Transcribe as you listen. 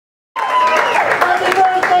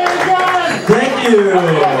you.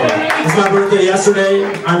 It was my birthday yesterday.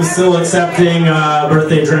 I'm still accepting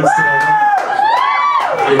birthday drinks today.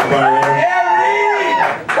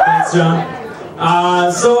 Thanks, John.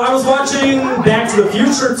 So I was watching Back to the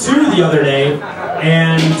Future 2 the other day,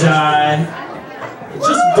 and it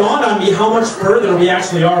just dawned on me how much further we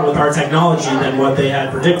actually are with our technology than what they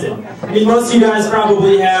had predicted. I mean, most of you guys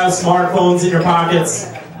probably have smartphones in your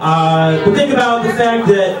pockets, but think about the fact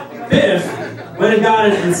that Biff went and got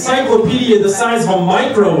an encyclopedia the size of a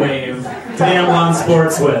microwave to gamble on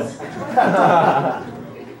sports with.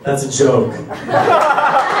 That's a joke.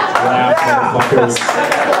 Laugh, motherfuckers.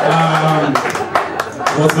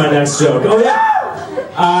 What's my next joke? Oh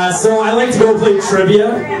yeah! So I like to go play trivia.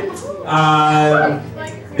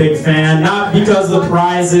 Big fan, not because of the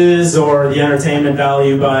prizes or the entertainment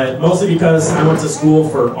value, but mostly because I went to school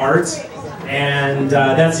for art, and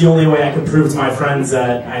that's the only way I could prove to my friends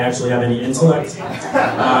that I actually have any intellect.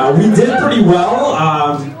 We did pretty well.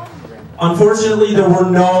 Unfortunately, there were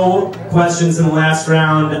no questions in the last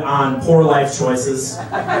round on poor life choices.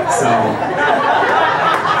 So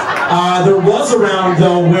there was a round,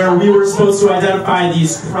 though, where we were supposed to identify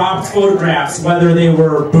these cropped photographs, whether they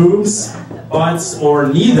were boobs, butts, or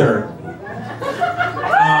neither.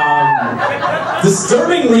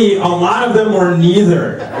 Disturbingly, a lot of them were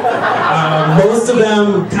neither. Most of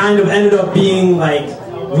them kind of ended up being like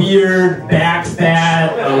weird, back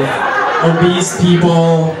fat, obese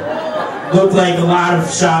people. Looked like a lot of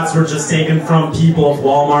shots were just taken from people of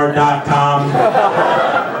Walmart.com.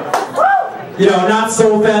 You know, not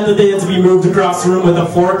so fat that they had to be moved across the room with a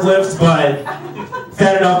forklift, but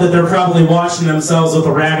fat enough that they're probably washing themselves with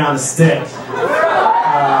a rag on a stick.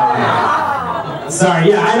 Sorry,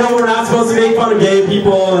 yeah, I know we're not supposed to make fun of gay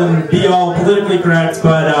people and be all politically correct,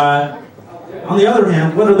 but on the other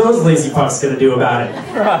hand, what are those lazy fucks going to do about it?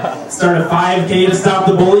 Start a 5K to stop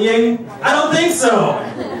the bullying? I don't think so.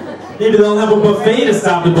 Maybe they'll have a buffet to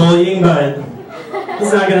stop the bullying, but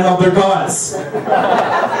it's not going to help their cause. There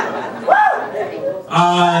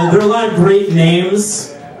are a lot of great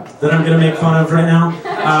names that I'm going to make fun of right now.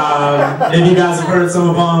 Maybe you guys have heard some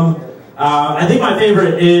of them. I think my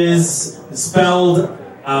favorite is spelled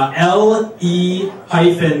L-E-A.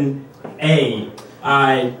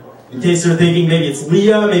 In case you're thinking maybe it's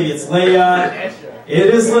Leah, maybe it's Leia. It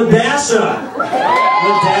is LaDasha.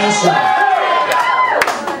 LaDasha.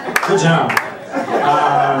 Good job.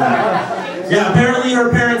 Yeah, apparently her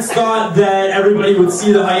parents thought that everybody would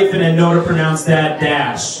see the hyphen and know to pronounce that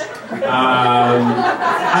dash.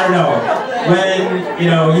 I don't know. When,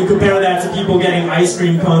 you compare that to people getting ice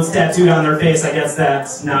cream cones tattooed on their face, I guess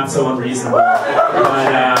that's not so unreasonable.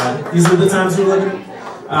 But these are the times we're living.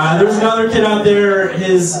 There's another kid out there,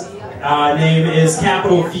 his name is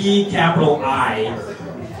capital V, capital I.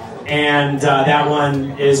 And that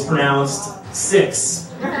one is pronounced 6.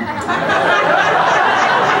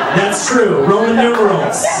 That's true. Roman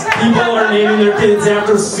numerals. People are naming their kids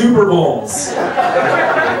after Super Bowls.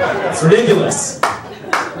 It's ridiculous.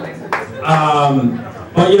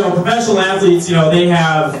 But professional athletes, they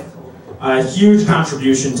have a huge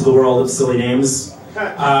contribution to the world of silly names. We've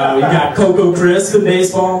got Coco Crisp in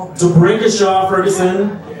baseball, DeBrinkashaw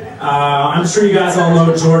Ferguson. I'm sure you guys all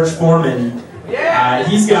know George Foreman.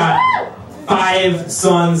 He's got 5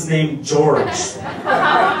 sons named George.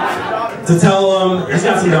 To tell him, he's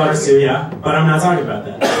got some daughters too, yeah, but I'm not talking about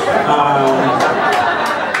that.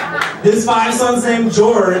 His 5 sons named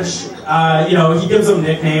George, he gives them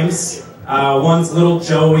nicknames. One's Little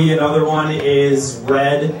Joey, another one is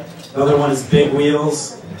Red, another one is Big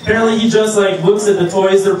Wheels. Apparently he just looks at the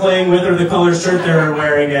toys they're playing with or the color shirt they're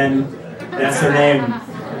wearing and that's their name.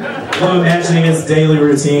 I love imagining his daily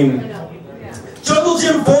routine. Jungle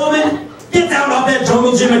Jim Foreman, get down off that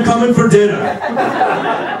jungle gym and come in for dinner.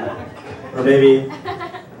 Or maybe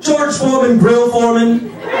George Foreman, Grill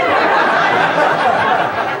Foreman.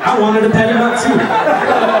 I wanted a petty nut too.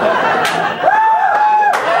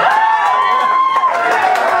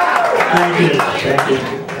 Thank you, thank you.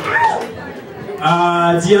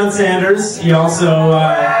 Deion Sanders, he also,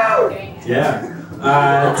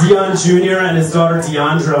 Deion Jr. and his daughter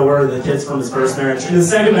Deandra were the kids from his first marriage. In his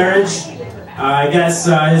second marriage, I guess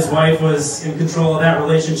his wife was in control of that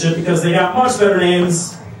relationship because they got much better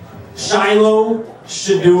names. Shiloh,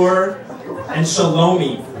 Shadur, and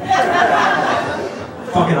Shalomi.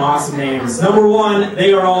 Fucking awesome names. Number 1,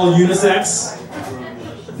 they are all unisex.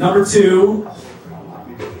 Number 2,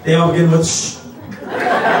 they all begin with sh.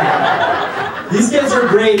 These kids are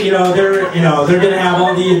great, they're gonna have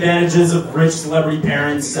all the advantages of rich celebrity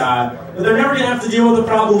parents, but they're never gonna have to deal with the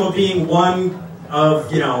problem of being one of,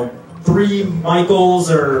 3 Michaels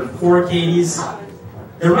or 4 Katies.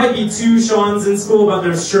 There might be 2 Seans in school, but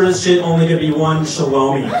there's sure as shit only gonna be 1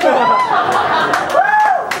 Shalomi.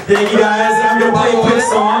 Thank you guys. I'm gonna play a quick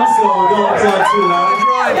song, so don't applaud too loud.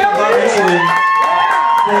 Actually,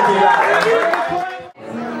 thank you.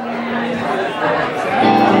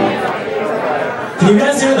 Can you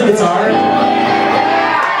guys hear the guitar? You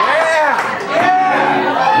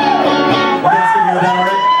guys can hear that,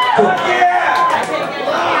 alright? Cool.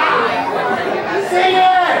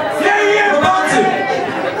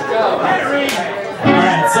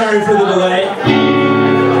 Alright, sorry for the delay.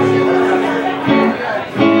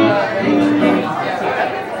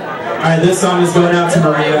 Alright, this song is going out to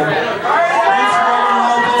Maria. Thanks for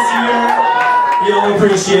all this year. You'll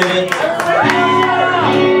appreciate it.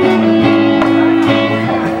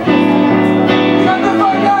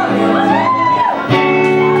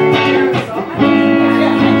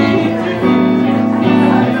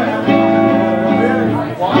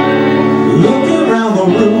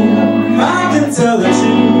 Tell that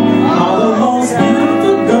you are the most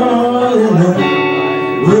beautiful girl in the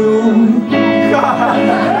room,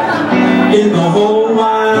 in the whole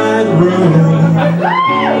wide room.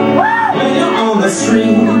 When you're on the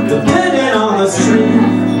street, depending on the street,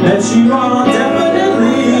 that you are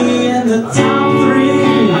definitely in the top 3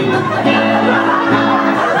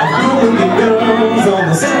 of good-looking girls on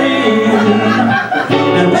the street.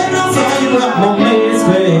 And when I saw you at my mate's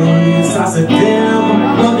place, I said, damn,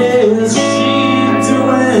 what is she?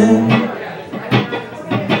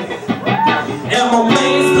 At my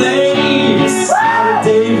mate's place, how did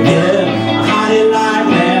Dave get a hottie like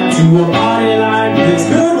that to a party like this?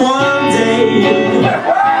 Good one day,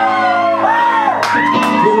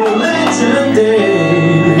 you're a legend,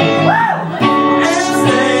 Dave. Ask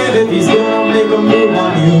Dave if he's gonna make a move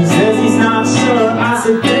on you. Says he's not sure. I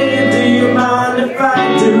said, Dave, do you mind if I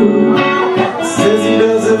do? Says he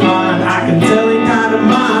doesn't mind. I can tell he kinda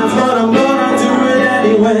minds, but I'm gonna do it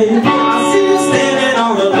anyway. I see you standing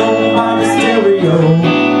all alone by the stereo.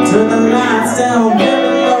 Turn the lights down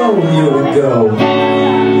very low, you'll go.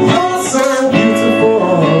 You're so beautiful.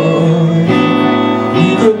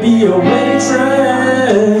 You could be a waitress.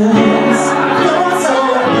 You're so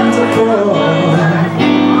beautiful.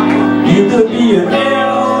 You could be an air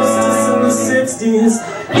hostess in the 60s.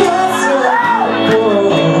 You're so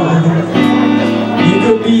beautiful. You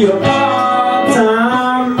could be a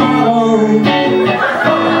part-time model.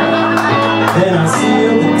 Then I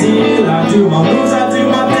seal the deal, I do my moves, I do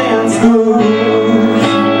my dance moves.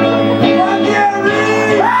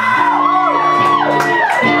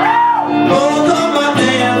 Both of my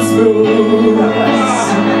dance moves.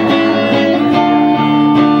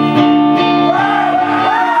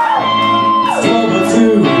 It's over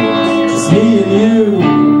 2, just me and you.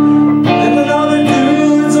 And another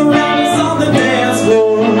dudes around us on the dance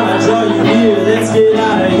floor. I draw you here, let's get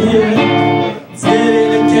out of here. Let's get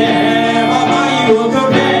in a cab, I'll buy you a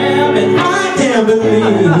kebab. And I can't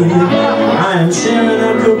believe I am sharing a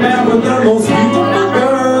kebab with the most beautiful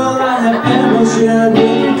girl I have ever shared with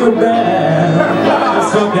a kebab. Let's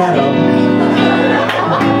fuck that up.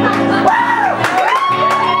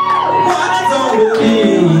 What I don't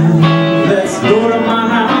believe, let's go to my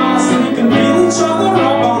house so we can feel each other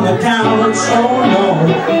up on the couch. Oh no,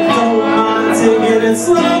 don't mind taking it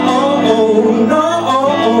slow. No,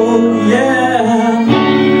 yeah.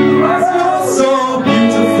 You're so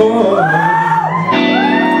beautiful,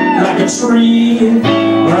 like a tree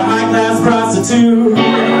or a high-class prostitute.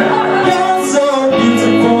 You're so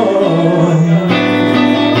beautiful.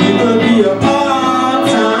 You could be a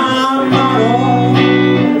part-time model,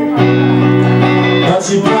 but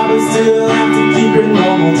you probably still have to keep your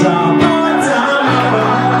normal job. Part-time model.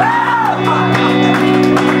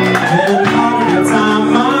 And part of your time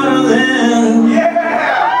modeling.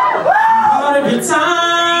 Part of your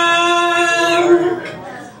time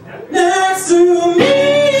next to me.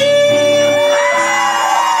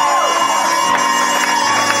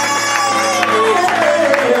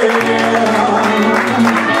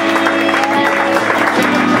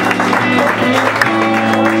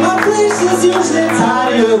 My place is usually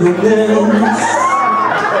tidier than this.